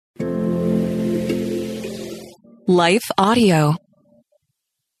Life Audio.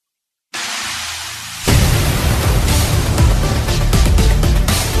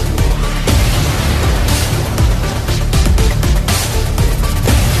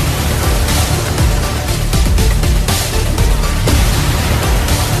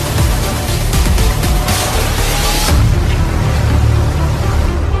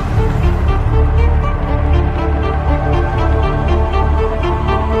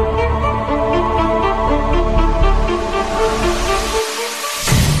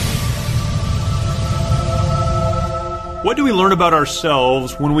 What do we learn about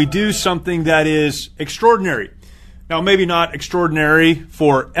ourselves when we do something that is extraordinary? Now, maybe not extraordinary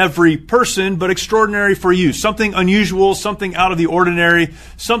for every person, but extraordinary for you. Something unusual, something out of the ordinary,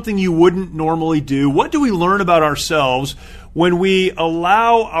 something you wouldn't normally do. What do we learn about ourselves when we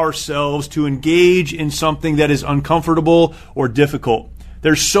allow ourselves to engage in something that is uncomfortable or difficult?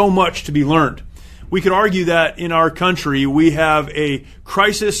 There's so much to be learned. We could argue that in our country, we have a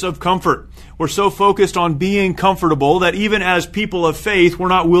crisis of comfort. We're so focused on being comfortable that even as people of faith, we're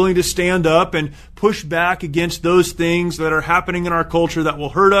not willing to stand up and push back against those things that are happening in our culture that will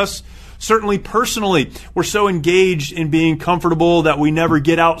hurt us. Certainly personally, we're so engaged in being comfortable that we never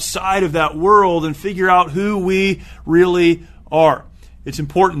get outside of that world and figure out who we really are. It's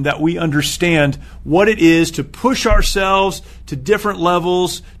important that we understand what it is to push ourselves to different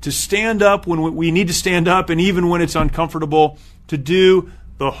levels, to stand up when we need to stand up, and even when it's uncomfortable, to do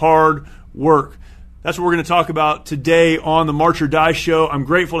the hard work. That's what we're going to talk about today on the March or Die Show. I'm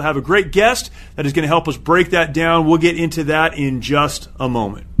grateful to have a great guest that is going to help us break that down. We'll get into that in just a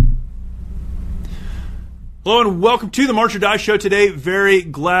moment. Hello and welcome to the March or Die Show today. Very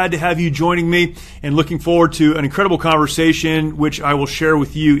glad to have you joining me and looking forward to an incredible conversation, which I will share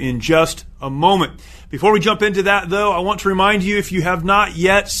with you in just a moment. Before we jump into that, though, I want to remind you, if you have not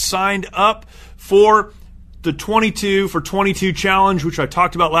yet signed up for the 22 for 22 challenge, which I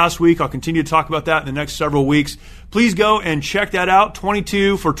talked about last week, I'll continue to talk about that in the next several weeks. Please go and check that out,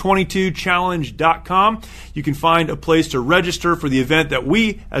 22for22challenge.com. You can find a place to register for the event that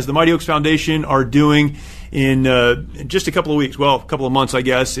we, as the Mighty Oaks Foundation, are doing in just a couple of weeks. Well, a couple of months, I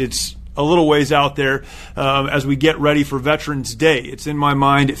guess. It's a little ways out there as we get ready for Veterans Day. It's in my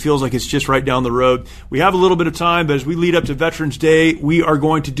mind. It feels like it's just right down the road. We have a little bit of time, but as we lead up to Veterans Day, we are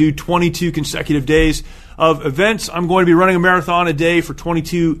going to do 22 consecutive days of events. I'm going to be running a marathon a day for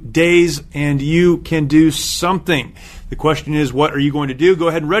 22 days, and you can do something. The question is, what are you going to do? Go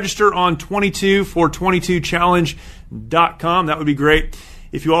ahead and register on 22for22challenge.com. That would be great.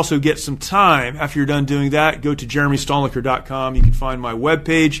 If you also get some time after you're done doing that, go to jeremystolniker.com. You can find my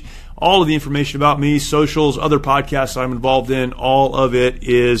webpage, all of the information about me, socials, other podcasts I'm involved in, all of it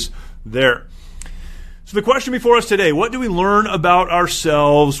is there. So the question before us today, what do we learn about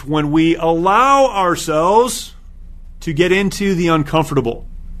ourselves when we allow ourselves to get into the uncomfortable?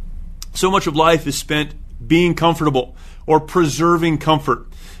 So much of life is spent being comfortable or preserving comfort.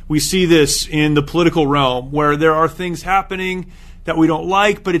 We see this in the political realm where there are things happening that we don't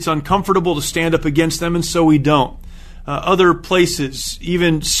like, but it's uncomfortable to stand up against them, and so we don't. Other places,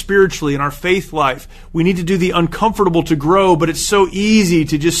 even spiritually in our faith life, we need to do the uncomfortable to grow, but it's so easy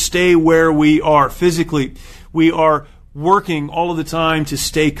to just stay where we are. Physically, we are working all of the time to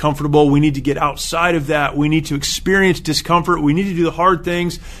stay comfortable. We need to get outside of that. We need to experience discomfort. We need to do the hard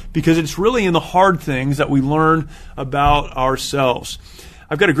things because it's really in the hard things that we learn about ourselves.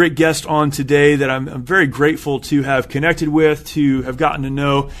 I've got a great guest on today that I'm very grateful to have connected with, to have gotten to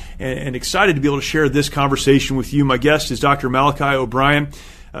know, and excited to be able to share this conversation with you. My guest is Dr. Malachi O'Brien.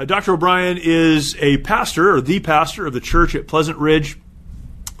 Dr. O'Brien is a pastor, or the pastor of the church at Pleasant Ridge.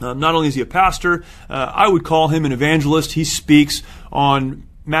 Not only is he a pastor, I would call him an evangelist. He speaks on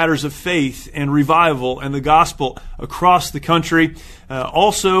matters of faith and revival and the gospel across the country.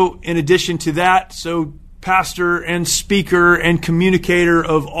 Also, in addition to that, so pastor and speaker and communicator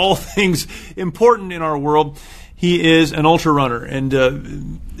of all things important in our world. He is an ultra runner, and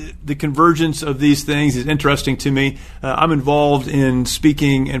the convergence of these things is interesting to me. I'm involved in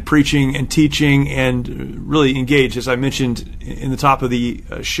speaking and preaching and teaching and really engaged, as I mentioned in the top of the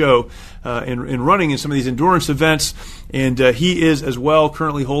show, in running in some of these endurance events. And he is as well,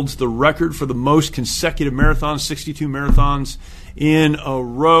 currently holds the record for the most consecutive marathons, 62 marathons in a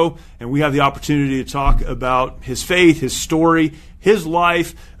row. And we have the opportunity to talk about his faith, his story, his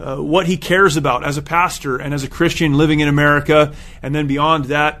life, what he cares about as a pastor and as a Christian living in America. And then beyond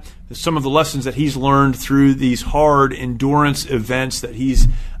that, some of the lessons that he's learned through these hard endurance events that he's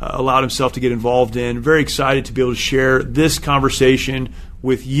allowed himself to get involved in. Very excited to be able to share this conversation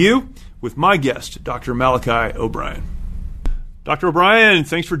with you, with my guest, Dr. Malachi O'Brien. Dr. O'Brien,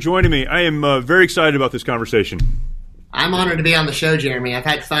 thanks for joining me. I am very excited about this conversation. I'm honored to be on the show, Jeremy. I've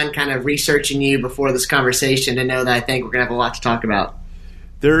had fun kind of researching you before this conversation to know that I think we're going to have a lot to talk about.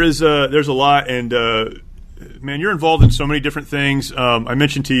 There's a lot, and man, you're involved in so many different things. I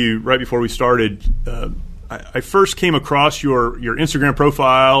mentioned to you right before we started, I first came across your Instagram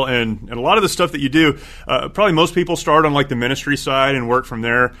profile and a lot of the stuff that you do. Probably most people start on like the ministry side and work from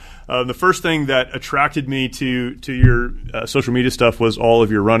there. The first thing that attracted me to your social media stuff was all of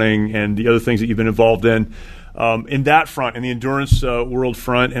your running and the other things that you've been involved in that front, in the endurance world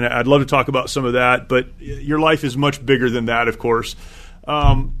front. And I'd love to talk about some of that, but your life is much bigger than that, of course.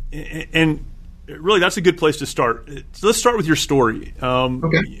 And really, that's a good place to start. So let's start with your story.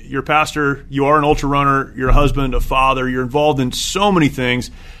 Okay. You're a pastor. You are an ultra runner. You're a husband, a father. You're involved in so many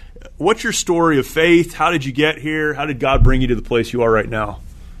things. What's your story of faith? How did you get here? How did God bring you to the place you are right now?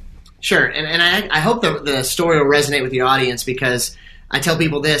 Sure. And I hope the story will resonate with the audience, because I tell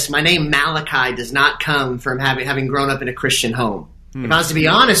people this. My name, Malachi, does not come from having grown up in a Christian home. If I was to be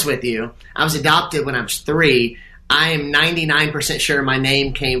honest with you, I was adopted when I was 3. I am 99% sure my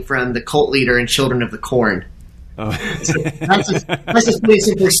name came from the cult leader in Children of the Corn. Oh. So that's just putting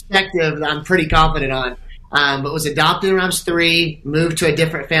some perspective that I'm pretty confident on. But was adopted when I was 3, moved to a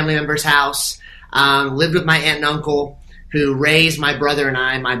different family member's house, lived with my aunt and uncle who raised my brother and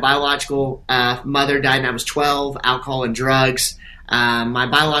I. My biological mother died when I was 12, alcohol and drugs. My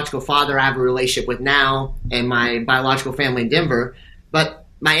biological father I have a relationship with now, and my biological family in Denver. But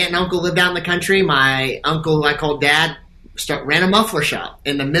my aunt and uncle lived out in the country. My uncle, who I called Dad, ran a muffler shop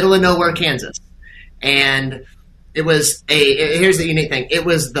in the middle of nowhere, Kansas. And it was here's the unique thing. It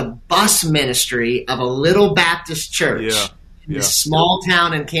was the bus ministry of a little Baptist church in this small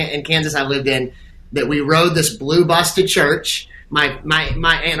town in Kansas I lived in, that we rode this blue bus to church. My aunt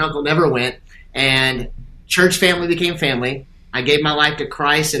and uncle never went, and church family became family. I gave my life to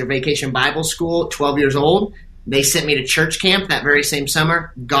Christ at a vacation Bible school at 12 years old. They sent me to church camp that very same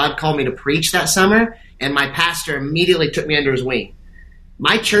summer. God called me to preach that summer, and my pastor immediately took me under his wing.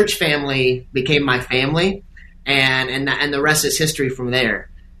 My church family became my family, and the rest is history from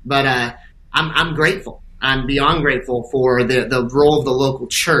there. But I'm grateful. I'm beyond grateful for the role of the local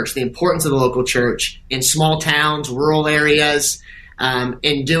church, the importance of the local church in small towns, rural areas,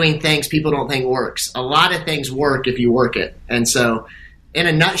 in doing things people don't think works. A lot of things work if you work it. And so, in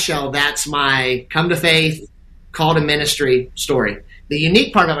a nutshell, that's my come to faith, call to ministry story. The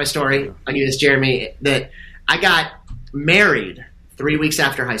unique part about my story, I'll give this, Jeremy, that I got married 3 weeks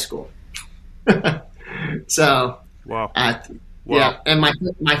after high school. So, wow. Yeah, and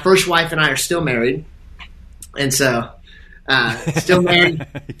my first wife and I are still married, and so still married.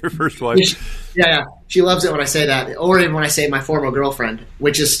 Your first wife? Yeah, she loves it when I say that, or even when I say my former girlfriend,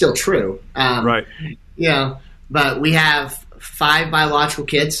 which is still true. Right. Yeah, but we have 5 biological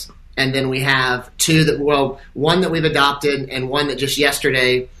kids. And then we have 2 one that we've adopted, and one that just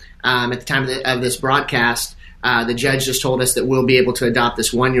yesterday, at the time of this broadcast, the judge just told us that we'll be able to adopt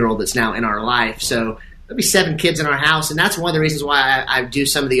this 1-year-old that's now in our life. So there'll be 7 kids in our house, and that's one of the reasons why I do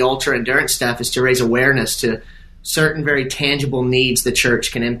some of the ultra endurance stuff, is to raise awareness to certain very tangible needs the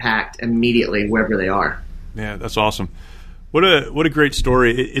church can impact immediately wherever they are. Yeah, that's awesome. What a great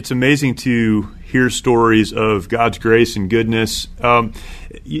story. It's amazing to hear stories of God's grace and goodness.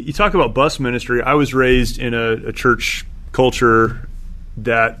 You talk about bus ministry. I was raised in a church culture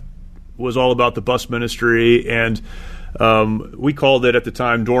that was all about the bus ministry, and we called it at the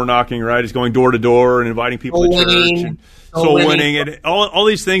time door knocking, right? It's going door to door and inviting people to church. And soul winning, and all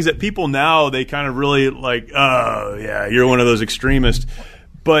these things that people now, they kind of really like, oh, yeah, you're one of those extremists.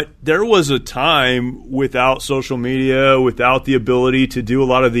 But there was a time without social media, without the ability to do a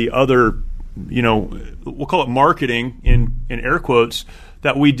lot of the other, we'll call it marketing in air quotes,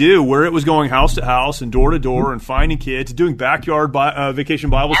 that we do, where it was going house to house and door to door and finding kids, doing backyard vacation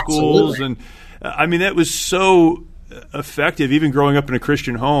Bible schools. And I mean, that was so effective. Even growing up in a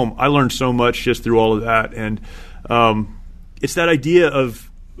Christian home, I learned so much just through all of that. And it's that idea of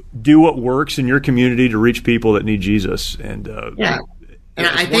do what works in your community to reach people that need Jesus. And And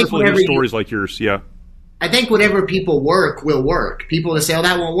I think stories like yours, I think whatever people work will work. People will say, "Oh,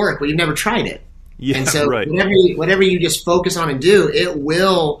 that won't work." Well, you've never tried it, and so right. whatever you just focus on and do, it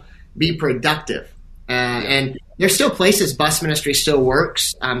will be productive. And there's still places bus ministry still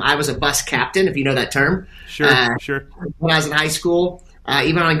works. I was a bus captain, if you know that term. Sure. When I was in high school,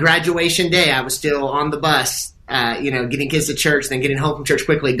 even on graduation day, I was still on the bus. Getting kids to church, then getting home from church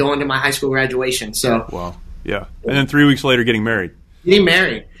quickly, going to my high school graduation. So, wow, yeah, and then 3 weeks later, getting married.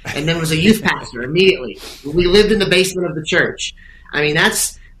 And then was a youth pastor immediately. We lived in the basement of the church. I mean,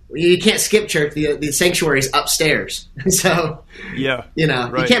 that's you can't skip church. The sanctuary is upstairs. So, yeah, you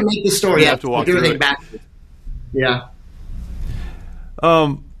can't make the story up. You have to walk do through everything it. backwards. Yeah.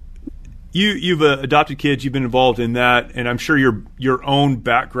 You've adopted kids. You've been involved in that, and I'm sure your own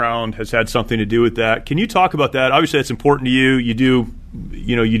background has had something to do with that. Can you talk about that? Obviously, that's important to you. You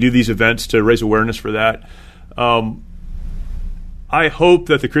do these events to raise awareness for that. I hope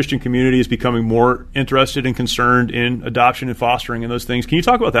that the Christian community is becoming more interested and concerned in adoption and fostering and those things. Can you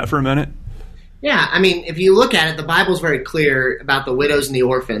talk about that for a minute? Yeah, I mean, if you look at it, the Bible's very clear about the widows and the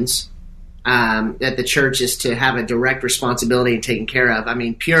orphans, that the church is to have a direct responsibility in taking care of. I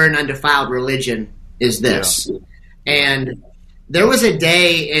mean, pure and undefiled religion is this. Yeah. And there was a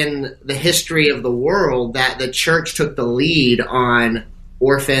day in the history of the world that the church took the lead on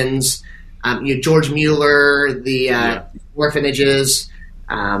orphans. George Mueller, the orphanages,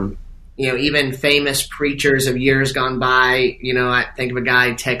 even famous preachers of years gone by. I think of a guy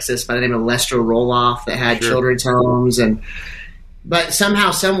in Texas by the name of Lester Roloff that had children's homes, but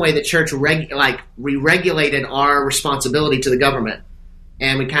somehow, some way, the church re-regulated our responsibility to the government,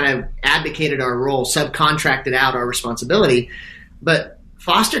 and we kind of abdicated our role, subcontracted out our responsibility. But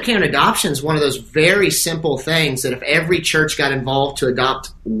foster care and adoption is one of those very simple things that if every church got involved to adopt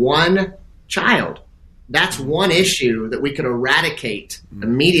one child, that's one issue that we could eradicate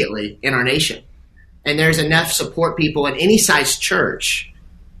immediately in our nation. And there's enough support people in any size church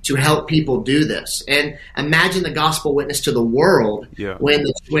to help people do this. And imagine the gospel witness to the world when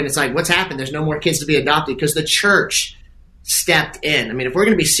it's like, what's happened? There's no more kids to be adopted because the church stepped in. I mean, if we're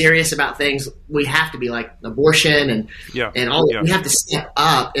going to be serious about things, we have to be like abortion and all. We have to step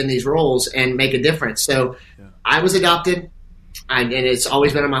up in these roles and make a difference. So I was adopted. And it's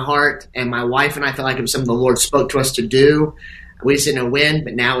always been on my heart, and my wife and I feel like it was something the Lord spoke to us to do. We just didn't know when,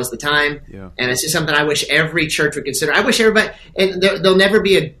 but now is the time. Yeah. And it's just something I wish every church would consider. I wish everybody, and there'll never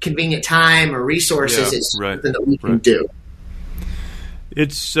be a convenient time or resources. It's something that we can do.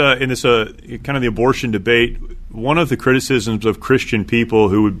 It's in this kind of the abortion debate. One of the criticisms of Christian people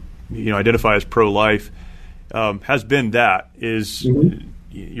who would identify as pro-life has been that is. Mm-hmm.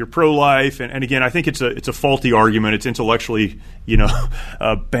 You're pro-life, and again, I think it's a faulty argument. It's intellectually,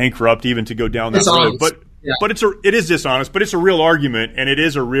 bankrupt even to go down that road. But it is dishonest. But it's a real argument, and it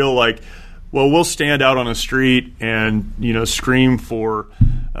is a real we'll stand out on a street and scream for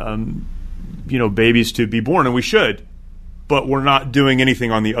babies to be born, and we should. But we're not doing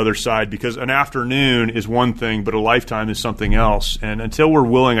anything on the other side because an afternoon is one thing, but a lifetime is something else. And until we're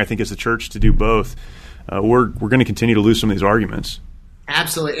willing, I think, as a church to do both, we're going to continue to lose some of these arguments.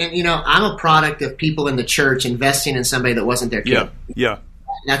 Absolutely. And, I'm a product of people in the church investing in somebody that wasn't their kid. Yeah.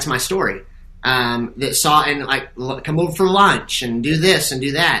 That's my story. That saw and come over for lunch and do this and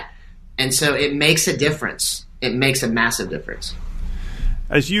do that. And so it makes a difference. It makes a massive difference.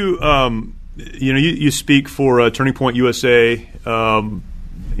 As you, you speak for Turning Point USA,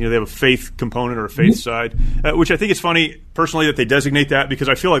 they have a faith component or a faith side, which I think it's funny personally that they designate that because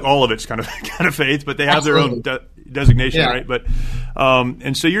I feel like all of it's kind of faith, but they have their own designation, right? But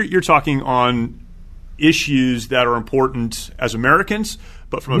and so you're talking on issues that are important as Americans,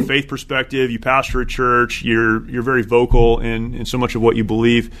 but from a faith perspective, you pastor a church, you're very vocal in so much of what you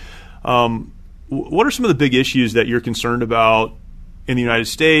believe. What are some of the big issues that you're concerned about in the United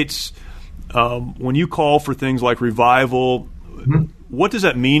States when you call for things like revival? What does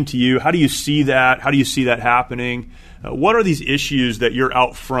that mean to you? How do you see that? How do you see that happening? What are these issues that you're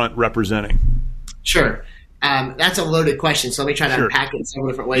out front representing? Sure. That's a loaded question, so let me try to unpack it in several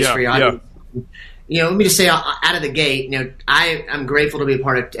different ways for your audience. Let me just say out of the gate, I'm grateful to be a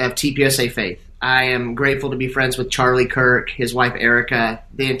part of TPUSA Faith. I am grateful to be friends with Charlie Kirk, his wife Erica.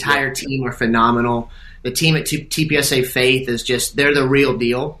 The entire team are phenomenal. The team at TPUSA Faith is they're the real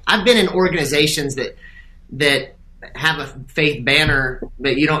deal. I've been in organizations that have a faith banner,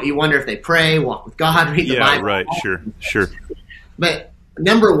 but you wonder if they pray, walk with God, read the Bible. Yeah, right, sure. But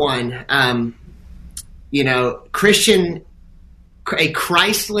number one, a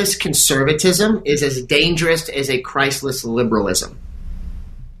Christless conservatism is as dangerous as a Christless liberalism.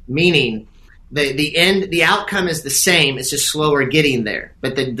 Meaning, the outcome is the same. It's just slower getting there,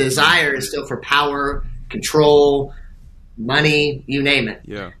 but the desire is still for power, control, money, you name it.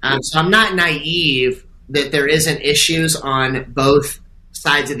 Yeah. So I'm not naive that there isn't issues on both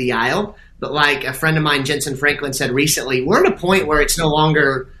sides of the aisle. But like a friend of mine, Jensen Franklin, said recently, we're at a point where it's no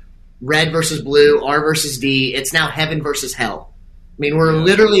longer red versus blue, R versus D. It's now heaven versus hell. I mean, we're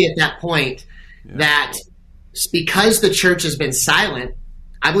literally at that point that because the church has been silent,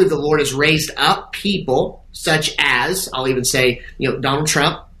 I believe the Lord has raised up people such as, I'll even say, Donald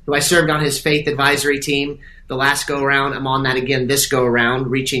Trump, who I served on his faith advisory team the last go around. I'm on that again this go around,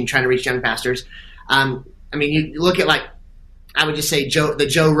 trying to reach young pastors. You look at, like, I would just say the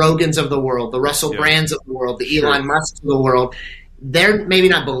Joe Rogans of the world, the Russell Brands of the world, the Elon Musks of the world. They're maybe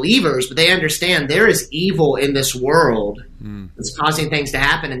not believers, but they understand there is evil in this world that's causing things to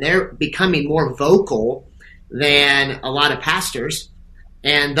happen, and they're becoming more vocal than a lot of pastors.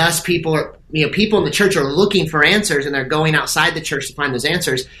 And thus people in the church are looking for answers, and they're going outside the church to find those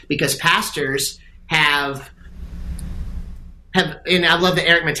answers because pastors have, and I love that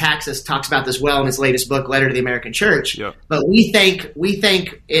Eric Metaxas talks about this well in his latest book, Letter to the American Church. Yeah. But we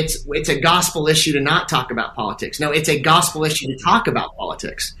think it's a gospel issue to not talk about politics. No, it's a gospel issue to talk about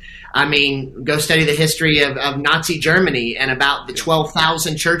politics. I mean, go study the history of Nazi Germany and about the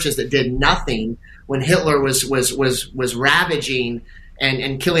 12,000 churches that did nothing when Hitler was ravaging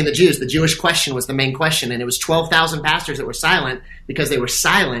and killing the Jews. The Jewish question was the main question, and it was 12,000 pastors that were silent. Because they were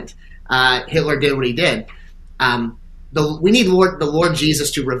silent, Hitler did what he did. We need the Lord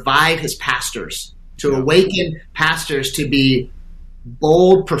Jesus to revive his pastors, to awaken pastors to be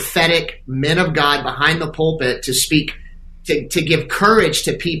bold, prophetic men of God behind the pulpit, to speak, to give courage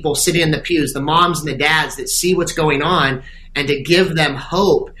to people sitting in the pews, the moms and the dads that see what's going on, and to give them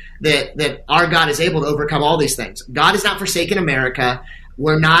hope that our God is able to overcome all these things. God has not forsaken America.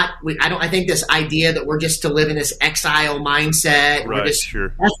 We're not. I think this idea that we're just to live in this exile mindset. Right.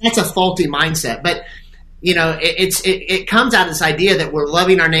 That's a faulty mindset, but. It comes out of this idea that we're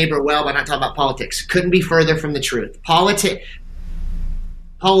loving our neighbor well by not talking about politics. Couldn't be further from the truth. Paula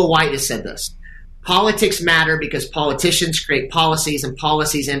White has said this. Politics matter because politicians create policies, and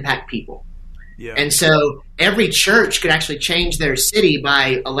policies impact people. Yeah. And so every church could actually change their city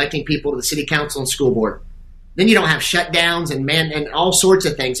by electing people to the city council and school board. Then you don't have shutdowns and all sorts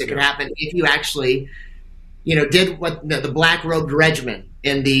of things that could happen if you actually, did what the Black Robed Regiment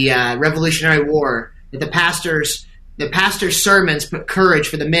in the Revolutionary War. The pastor's sermons put courage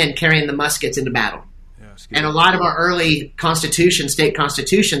for the men carrying the muskets into battle. Yeah, and a lot of our early state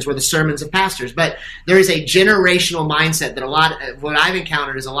constitutions were the sermons of pastors. But there is a generational mindset that what I've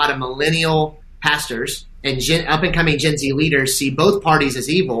encountered is a lot of millennial pastors and up-and-coming Gen Z leaders see both parties as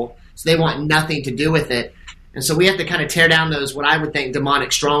evil, so they want nothing to do with it. And so we have to kind of tear down those, what I would think,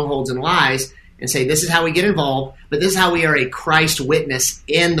 demonic strongholds and lies, and say, this is how we get involved, but this is how we are a Christ witness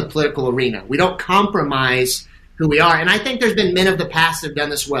in the political arena. We don't compromise who we are. And I think there's been men of the past that have done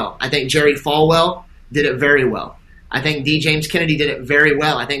this well. I think Jerry Falwell did it very well. I think D. James Kennedy did it very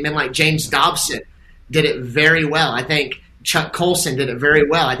well. I think men like James Dobson did it very well. I think Chuck Colson did it very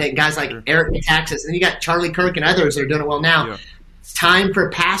well. I think guys like Eric Metaxas, and you got Charlie Kirk and others that are doing it well now. Yeah. It's time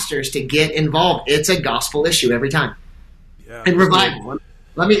for pastors to get involved. It's a gospel issue every time. Yeah, and revival.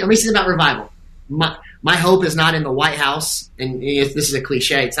 Let me say about revival. My hope is not in the White House, and if this is a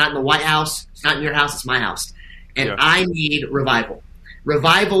cliche, it's not in the White House, it's not in your house, it's my house. And I need revival.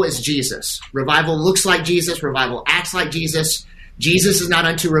 Revival is Jesus. Revival looks like Jesus. Revival acts like Jesus. Jesus is not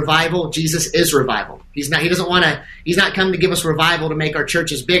unto revival. Jesus is revival. He's not come to give us revival to make our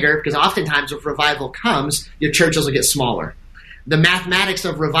churches bigger, because oftentimes if revival comes, your churches will get smaller. The mathematics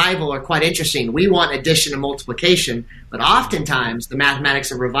of revival are quite interesting. We want addition and multiplication, but oftentimes the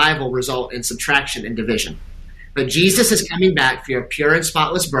mathematics of revival result in subtraction and division. But Jesus is coming back for a pure and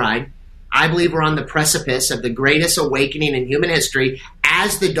spotless bride. I believe we're on the precipice of the greatest awakening in human history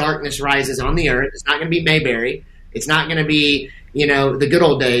as the darkness rises on the earth. It's not going to be Mayberry. It's not going to be, the good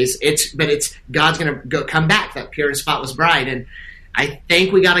old days. God's going to come back, that pure and spotless bride. And I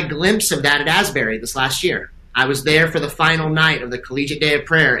think we got a glimpse of that at Asbury this last year. I was there for the final night of the Collegiate Day of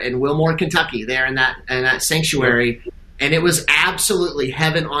Prayer in Wilmore, Kentucky, there in that sanctuary, and it was absolutely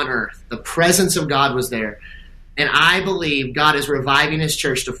heaven on earth. The presence of God was there, and I believe God is reviving his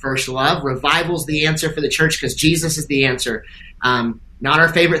church to first love. Revival's the answer for the church because Jesus is the answer. Not our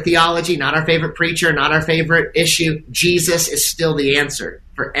favorite theology, not our favorite preacher, not our favorite issue. Jesus is still the answer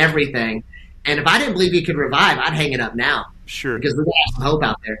for everything. And if I didn't believe he could revive, I'd hang it up now. Sure. Because we're going to have some hope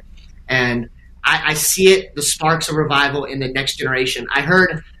out there. And I see it, the sparks of revival in the next generation. I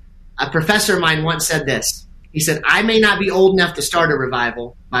heard a professor of mine once said this. He said, I may not be old enough to start a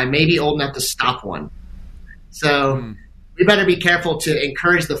revival, but I may be old enough to stop one. So we better be careful to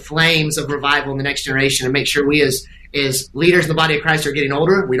encourage the flames of revival in the next generation and make sure we as leaders in the body of Christ are getting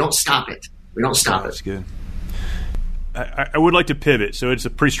older. We don't stop it. We don't stop it. That's good. I would like to pivot. So it's a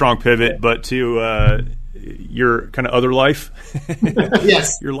pretty strong pivot, but to your kind of other life,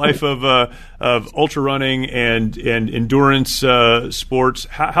 yes, your life of ultra running and endurance sports.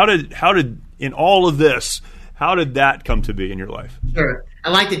 How did in all of this, how did that come to be in your life? Sure.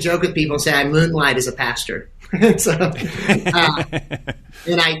 I like to joke with people and say I moonlight as a pastor. So,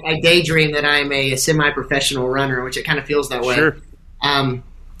 and I daydream that I'm a semi-professional runner, which it kind of feels that way. Sure.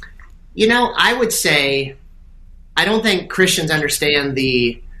 I would say I don't think Christians understand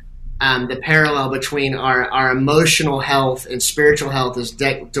the parallel between our emotional health and spiritual health is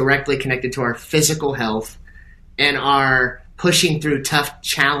directly connected to our physical health and our pushing through tough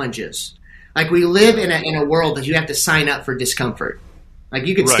challenges. Like we live in a world that you have to sign up for discomfort. Like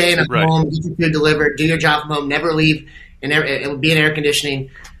you could stay in a home, get your food delivered, do your job from home, never leave, and it would be in air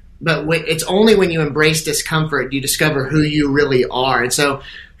conditioning. But it's only when you embrace discomfort do you discover who you really are. And so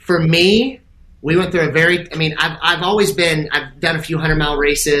for me, we went through I've done a few 100-mile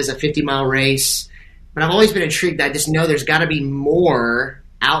races, a 50-mile race, but I've always been intrigued. I just know there's got to be more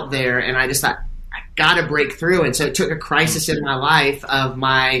out there, and I just thought, I got to break through. And so it took a crisis in my life of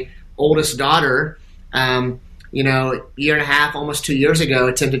my oldest daughter, year and a half, almost 2 years ago,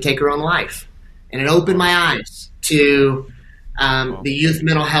 attempted to take her own life. And it opened my eyes to the youth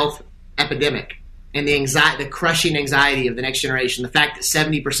mental health epidemic. And the crushing anxiety of the next generation, the fact that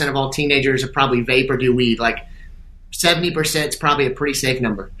 70% of all teenagers are probably vape or do weed, like 70% is probably a pretty safe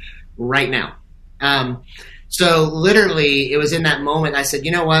number right now. So literally, it was in that moment I said,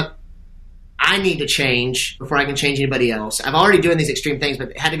 you know what? I need to change before I can change anybody else. I'm already doing these extreme things,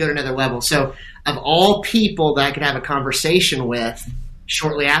 but it had to go to another level. So of all people that I could have a conversation with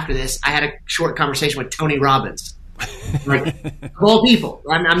shortly after this, I had a short conversation with Tony Robbins. Like, of all people,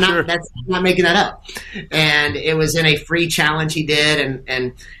 I'm not making that up. And it was in a free challenge he did,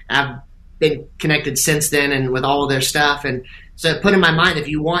 and I've been connected since then, and with all of their stuff. And so it put in my mind, if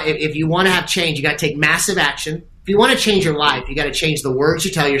you want to have change, you got to take massive action. If you want to change your life, you got to change the words you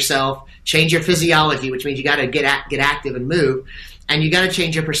tell yourself, change your physiology, which means you got to get active and move, and you got to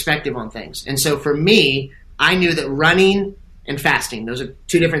change your perspective on things. And so for me, I knew that running and fasting, those are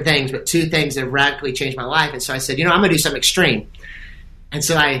two different things, but two things that have radically changed my life. And so I said, I'm going to do something extreme. And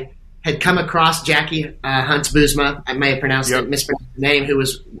so I had come across Jackie Hunts-Boozma, I may have mispronounced the name, who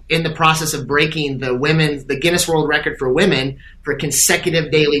was in the process of breaking the Guinness World Record for women for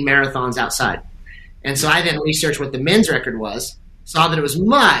consecutive daily marathons outside. And so I then researched what the men's record was, saw that it was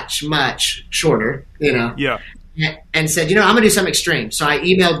much, much shorter, and said, I'm going to do something extreme. So I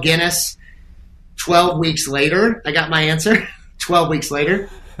emailed Guinness. 12 weeks later, I got my answer. 12 weeks later.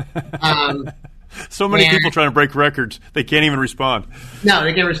 So many people trying to break records, they can't even respond. No,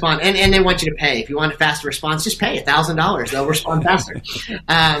 they can't respond. And they want you to pay. If you want a faster response, just pay $1,000. They'll respond faster.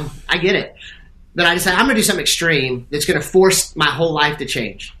 I get it. But I decided I'm going to do something extreme that's going to force my whole life to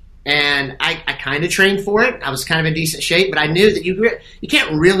change. And I kind of trained for it. I was kind of in decent shape, but I knew that you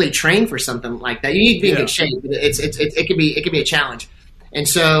can't really train for something like that. You need to be in good shape. It could be a challenge. And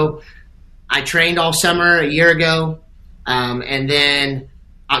so I trained all summer a year ago, and then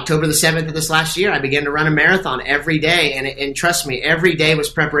October the 7th of this last year, I began to run a marathon every day, and trust me, every day was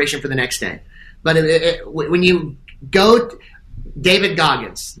preparation for the next day. But when you go, David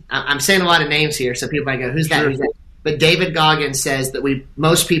Goggins, I'm saying a lot of names here, so people might go, who's that? Sure. Who's that? But David Goggins says that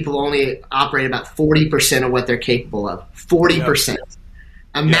most people only operate about 40% of what they're capable of. 40%. Yep.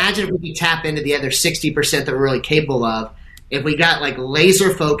 Imagine if we could tap into the other 60% that we're really capable of. If we got like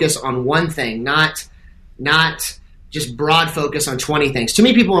laser focus on one thing, not just broad focus on 20 things. Too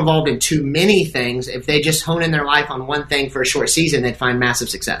many people involved in too many things. If they just hone in their life on one thing for a short season, they'd find massive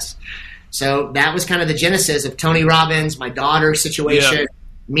success. So that was kind of the genesis of Tony Robbins, my daughter's situation,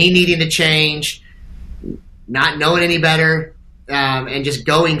 me needing to change, not knowing any better, and just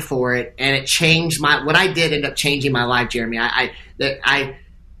going for it. And it changed what I did end up changing my life, Jeremy. I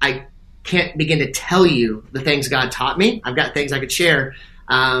can't begin to tell you the things God taught me. I've got things I could share,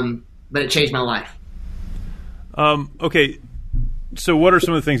 but it changed my life. Okay, so what are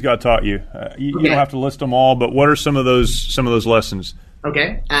some of the things God taught you? You don't have to list them all, but what are some of those lessons?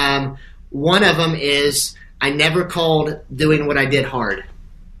 Okay, one of them is I never called doing what I did hard,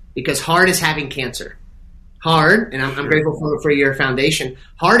 because hard is having cancer. Hard, and I'm grateful for your foundation.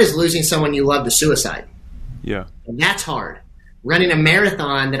 Hard is losing someone you love to suicide. Yeah, and that's hard. Running a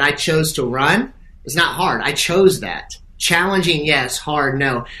marathon that I chose to run is not hard. I chose that. Challenging, yes. Hard,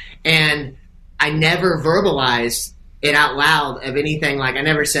 no. And I never verbalized it out loud of anything. Like I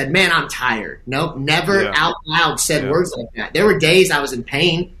never said, man, I'm tired. Nope. Never out loud said words like that. There were days I was in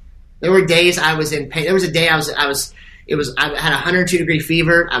pain. There were days I was in pain. There was a day I had 102 degree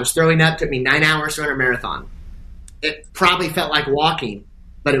fever. I was throwing up. It took me 9 hours to run a marathon. It probably felt like walking,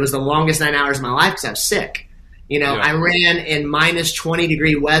 but it was the longest 9 hours of my life because I was sick. I ran in minus 20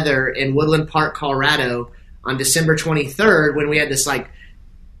 degree weather in Woodland Park, Colorado on December 23rd when we had this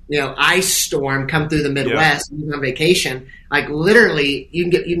ice storm come through the Midwest on vacation. Like literally, you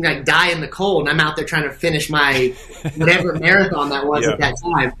can like die in the cold, and I'm out there trying to finish my whatever marathon that was at that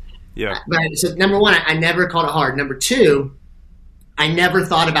time. Yeah. But so number one, I never called it hard. Number two, I never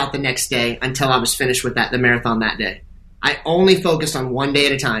thought about the next day until I was finished with the marathon that day. I only focused on one day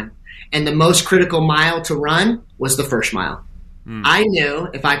at a time, and the most critical mile to run was the first mile. I knew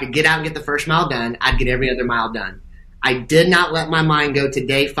if I could get out and get the first mile done, I'd get every other mile done. I did not let my mind go to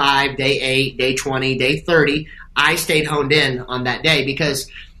day 5, day 8, day 20, day 30. I stayed honed in on that day because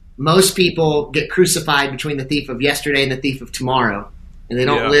most people get crucified between the thief of yesterday and the thief of tomorrow, and they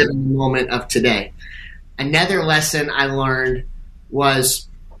don't live in the moment of today. Another lesson I learned was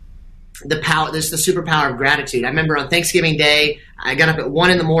the superpower of gratitude. I remember on Thanksgiving Day, I got up at 1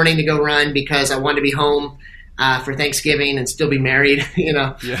 a.m. to go run because I wanted to be home for Thanksgiving and still be married,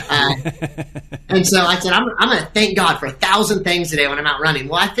 And so I said, I'm going to thank God for 1,000 things today when I'm out running.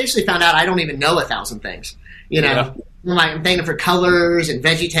 Well, I officially found out I don't even know 1,000 things, I'm thanking for colors and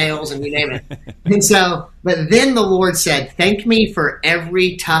VeggieTales and you name it. And so, but then the Lord said, thank me for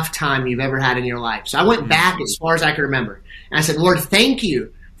every tough time you've ever had in your life. So I went back as far as I could remember. And I said, Lord, thank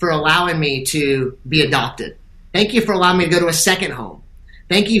you for allowing me to be adopted. Thank you for allowing me to go to a second home.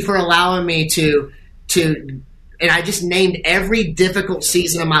 Thank you for allowing me to and I just named every difficult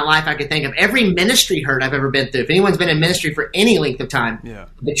season of my life I could think of, every ministry hurt I've ever been through. If anyone's been in ministry for any length of time,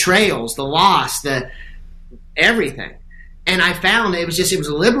 betrayals, the loss, everything. And I found it was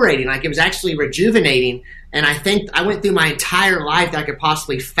liberating. Like it was actually rejuvenating. And I think I went through my entire life that I could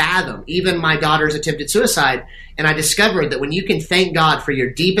possibly fathom, even my daughter's attempted suicide. And I discovered that when you can thank God for your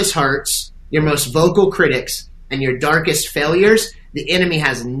deepest hurts, your most vocal critics, and your darkest failures, the enemy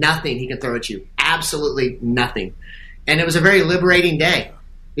has nothing he can throw at you. Absolutely nothing. And it was a very liberating day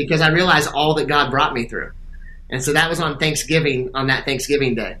because I realized all that God brought me through. And so that was on that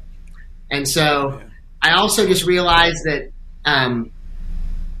Thanksgiving Day. And so I also just realized that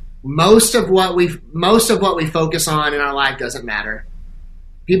most of what we focus on in our life doesn't matter.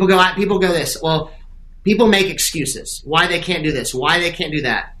 People go this. Well, people make excuses why they can't do this, why they can't do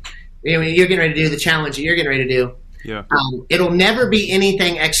that. You're getting ready to do the challenge that you're getting ready to do. Yeah. It'll never be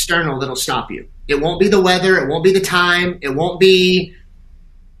anything external that'll stop you. It won't be the weather. It won't be the time. It won't be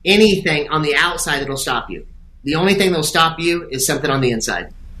anything on the outside that'll stop you. The only thing that'll stop you is something on the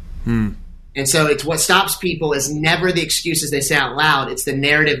inside. And so it's what stops people is never the excuses they say out loud. It's the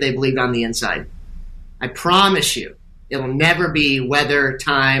narrative they believed on the inside. I promise you, it'll never be weather,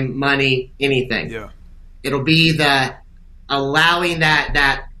 time, money, anything. Yeah. It'll be the allowing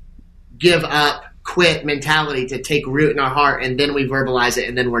that give up, quit mentality to take root in our heart, and then we verbalize it,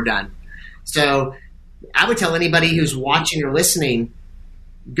 and then we're done. So I would tell anybody who's watching or listening,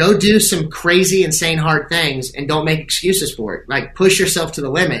 go do some crazy, insane, hard things, and don't make excuses for it. Like push yourself to the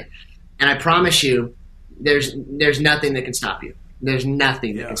limit, and I promise you, there's nothing that can stop you. There's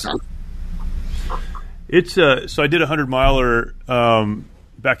nothing that can stop you. It's so I did a 100-miler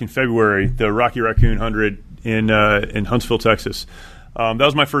back in February, the Rocky Raccoon 100 in Huntsville, Texas. That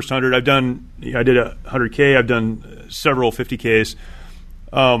was my first 100. I did a 100K. I've done several 50Ks.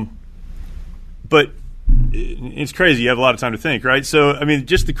 But it's crazy. You have a lot of time to think, right? So, I mean,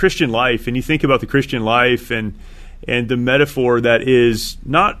 just the Christian life, and you think about the Christian life and the metaphor that is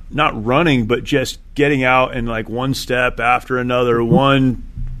not running, but just getting out and like one step after another, one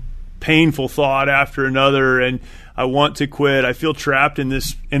painful thought after another, and I want to quit. I feel trapped in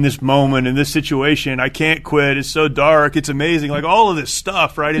this moment, in this situation. I can't quit. It's so dark. It's amazing. Like all of this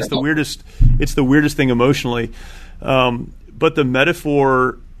stuff, right? It's the weirdest thing emotionally. But the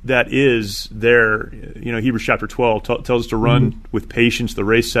metaphor that is there, Hebrews chapter 12 tells us to run with patience the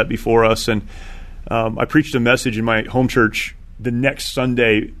race set before us. And I preached a message in my home church the next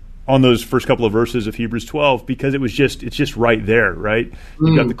Sunday on those first couple of verses of Hebrews 12 because it's just right there, right?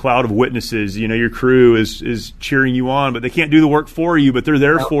 You've got the cloud of witnesses. Your crew is cheering you on, but they can't do the work for you, but they're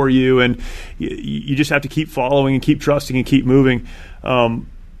there for you, and you just have to keep following and keep trusting and keep moving.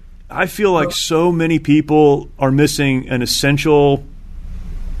 I feel like so many people are missing an essential,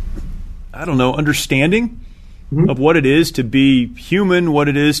 understanding of what it is to be human, what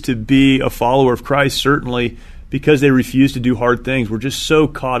it is to be a follower of Christ, certainly, because they refuse to do hard things. We're just so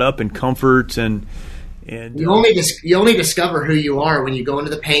caught up in comfort and you only discover who you are when you go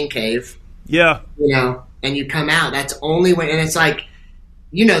into the pain cave. Yeah. And you come out. That's only when, and it's like,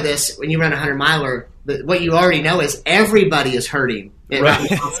 this, when you run a 100-miler, what you already know is everybody is hurting at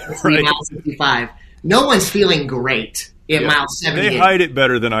mile 65. No one's feeling great at mile 78. They hide it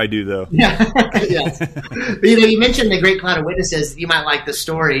better than I do, though. Yeah. Yes. But, you mentioned the great cloud of witnesses. You might like the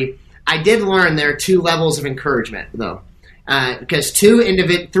story. I did learn there are two levels of encouragement, though. because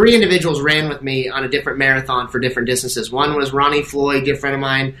three individuals ran with me on a different marathon for different distances. One was Ronnie Floyd, good friend of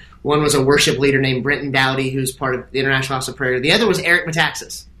mine. One was a worship leader named Brenton Dowdy, who's part of the International House of Prayer. The other was Eric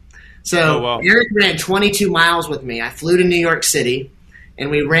Metaxas. So Eric ran 22 miles with me. I flew to New York City,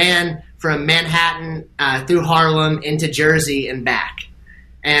 and we ran from Manhattan through Harlem into Jersey and back.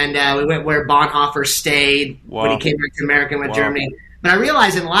 And we went where Bonhoeffer stayed when he came back to America and went to Germany. But I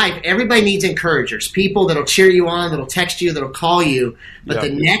realize in life, everybody needs encouragers, people that'll cheer you on, that'll text you, that'll call you. But the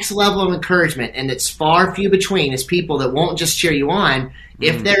next level of encouragement, and it's far few between, is people that won't just cheer you on.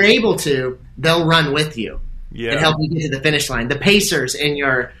 If they're able to, they'll run with you and help you get to the finish line. The pacers in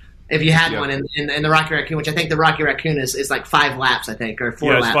your – if you had one in the Rocky Raccoon, which I think the Rocky Raccoon is like 5 laps, I think, or 4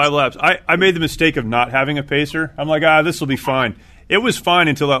 laps. Yeah, it's 5 laps. I made the mistake of not having a pacer. I'm like, this will be fine. It was fine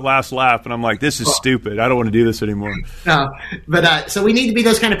until that last lap, and I'm like, this is stupid. I don't want to do this anymore. No, but so we need to be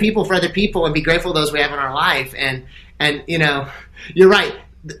those kind of people for other people and be grateful for those we have in our life. And you know, you're right.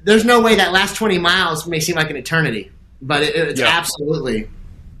 There's no way that last 20 miles may seem like an eternity, but it's absolutely.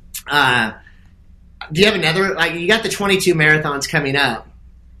 Do you have another? Like, you got the 22 marathons coming up.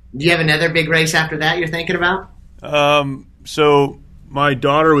 Do you have another big race after that you're thinking about? So my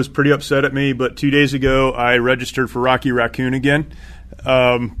daughter was pretty upset at me, but 2 days ago I registered for Rocky Raccoon again.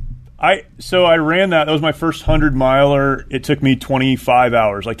 I ran that. That was my first 100-miler. It took me 25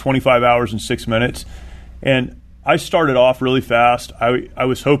 hours, like 25 hours and 6 minutes. And I started off really fast. I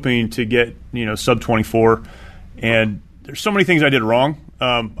was hoping to get, sub 24. And there's so many things I did wrong.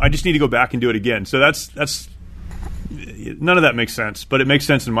 I just need to go back and do it again. So that's none of that makes sense, but it makes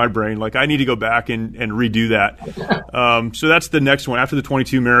sense in my brain. Like, I need to go back and redo that. So that's the next one after the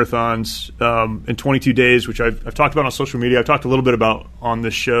 22 marathons in 22 days, which I've talked about on social media. I've talked a little bit about on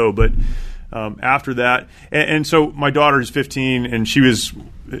this show, but after that, and so my daughter is 15, and she was,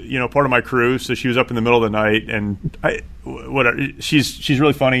 part of my crew. So she was up in the middle of the night, and she's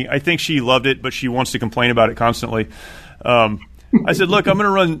really funny. I think she loved it, but she wants to complain about it constantly. I said, look, I'm going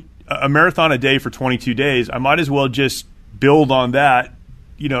to run a marathon a day for 22 days. I might as well just build on that,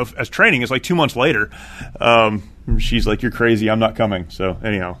 as training. It's like 2 months later. She's like, you're crazy. I'm not coming. So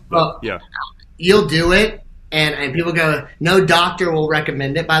anyhow, you'll do it. And people go, no doctor will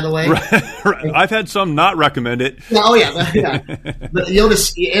recommend it, by the way. Right. I've had some not recommend it. Oh yeah. But you'll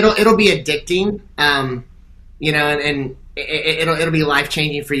just, it'll be addicting. And it'll be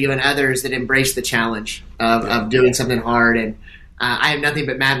life-changing for you and others that embrace the challenge of doing something hard. And I have nothing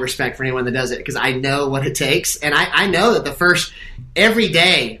but mad respect for anyone that does it, because I know what it takes. And I know that every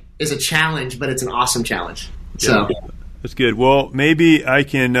day is a challenge, but it's an awesome challenge. So that's good. Well, maybe I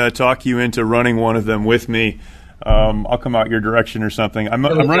can talk you into running one of them with me. I'll come out your direction or something. I'm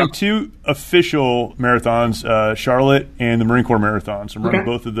running 2 official marathons, Charlotte and the Marine Corps marathons. I'm running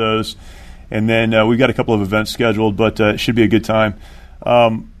both of those. And then we've got a couple of events scheduled, but it should be a good time.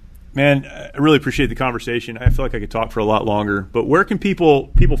 Man, I really appreciate the conversation. I feel like I could talk for a lot longer. But where can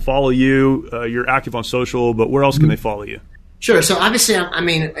people follow you? You're active on social, but where else can they follow you? Sure. So obviously,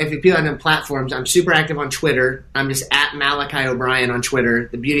 if you people on platforms, I'm super active on Twitter. I'm just at Malachi O'Brien on Twitter.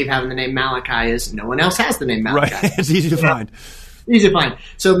 The beauty of having the name Malachi is no one else has the name Malachi. Right. It's easy to find. Easy to find.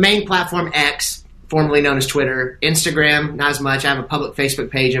 So main platform X, formerly known as Twitter. Instagram, not as much. I have a public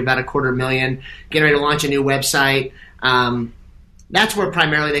Facebook page of about 250,000. Getting ready to launch a new website. That's where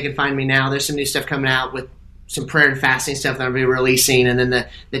primarily they can find me now. There's some new stuff coming out with some prayer and fasting stuff that I'll be releasing. And then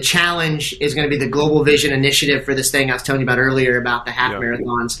the challenge is going to be the Global Vision Initiative for this thing I was telling you about earlier about the half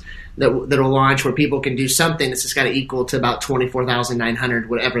marathons that'll launch, where people can do something that's just got to equal to about 24,900,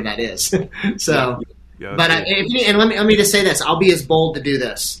 whatever that is. So, let me just say this. I'll be as bold to do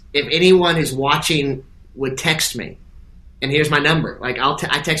this. If anyone who's watching would text me, and here's my number. Like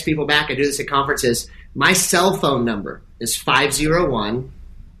I text people back. I do this at conferences. My cell phone number is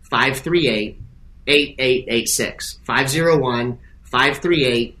 501-538-8886.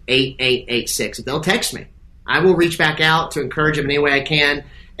 501-538-8886. If they'll text me, I will reach back out to encourage them in any way I can,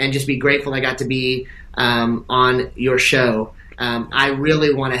 and just be grateful I got to be on your show. I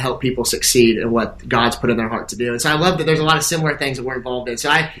really want to help people succeed in what God's put in their heart to do. And so I love that there's a lot of similar things that we're involved in.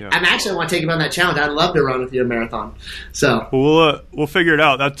 So I'm actually want to take you on that challenge. I'd love to run with you a marathon. So we'll figure it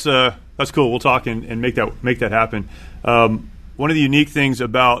out. That's cool. We'll talk and make that happen. One of the unique things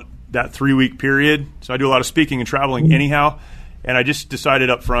about that 3-week period, so I do a lot of speaking and traveling anyhow, and I just decided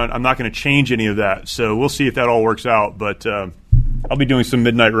up front I'm not going to change any of that. So we'll see if that all works out. But I'll be doing some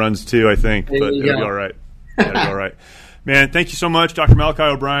midnight runs too, I think. But it'll be all right. It'll be all right. Man, thank you so much, Dr. Malachi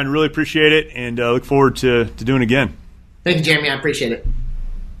O'Brien. Really appreciate it, and look forward to doing it again. Thank you, Jeremy. I appreciate it.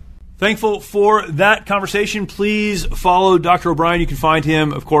 Thankful for that conversation. Please follow Dr. O'Brien. You can find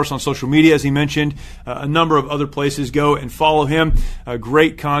him, of course, on social media, as he mentioned, a number of other places. Go and follow him.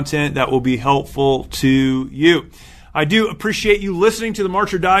 Great content that will be helpful to you. I do appreciate you listening to the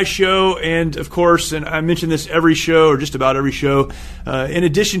March or Die show, and of course, and I mention this every show, or just about every show, in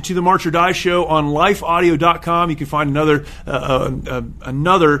addition to the March or Die show, on lifeaudio.com, you can find another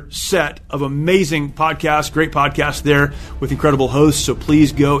set of amazing podcasts, great podcasts there with incredible hosts, so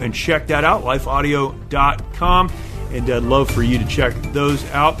please go and check that out, lifeaudio.com, and I'd love for you to check those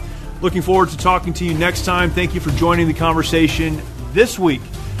out. Looking forward to talking to you next time. Thank you for joining the conversation this week,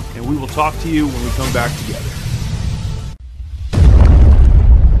 and we will talk to you when we come back together.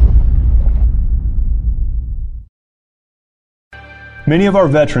 Many of our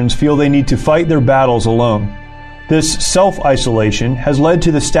veterans feel they need to fight their battles alone. This self-isolation has led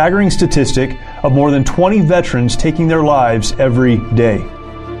to the staggering statistic of more than 20 veterans taking their lives every day.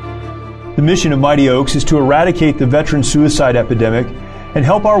 The mission of Mighty Oaks is to eradicate the veteran suicide epidemic and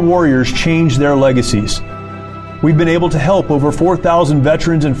help our warriors change their legacies. We've been able to help over 4,000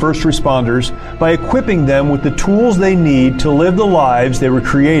 veterans and first responders by equipping them with the tools they need to live the lives they were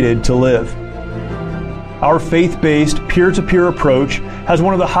created to live. Our faith-based, peer-to-peer approach has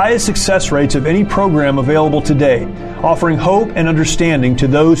one of the highest success rates of any program available today, offering hope and understanding to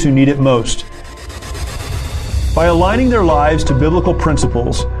those who need it most. By aligning their lives to biblical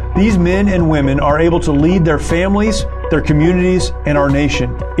principles, these men and women are able to lead their families, their communities, and our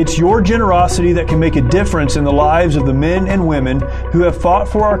nation. It's your generosity that can make a difference in the lives of the men and women who have fought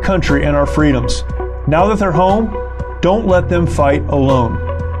for our country and our freedoms. Now that they're home, don't let them fight alone.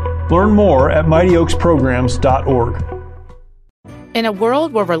 Learn more at mightyoaksprograms.org. In a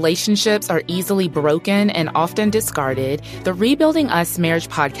world where relationships are easily broken and often discarded, the Rebuilding Us Marriage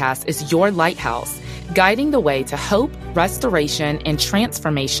podcast is your lighthouse, guiding the way to hope, restoration, and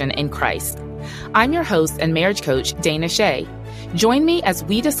transformation in Christ. I'm your host and marriage coach, Dana Shea. Join me as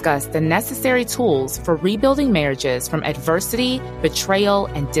we discuss the necessary tools for rebuilding marriages from adversity, betrayal,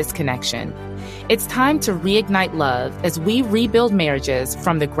 and disconnection. It's time to reignite love as we rebuild marriages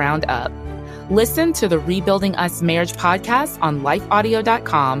from the ground up. Listen to the Rebuilding Us Marriage podcast on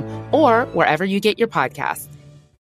lifeaudio.com or wherever you get your podcasts.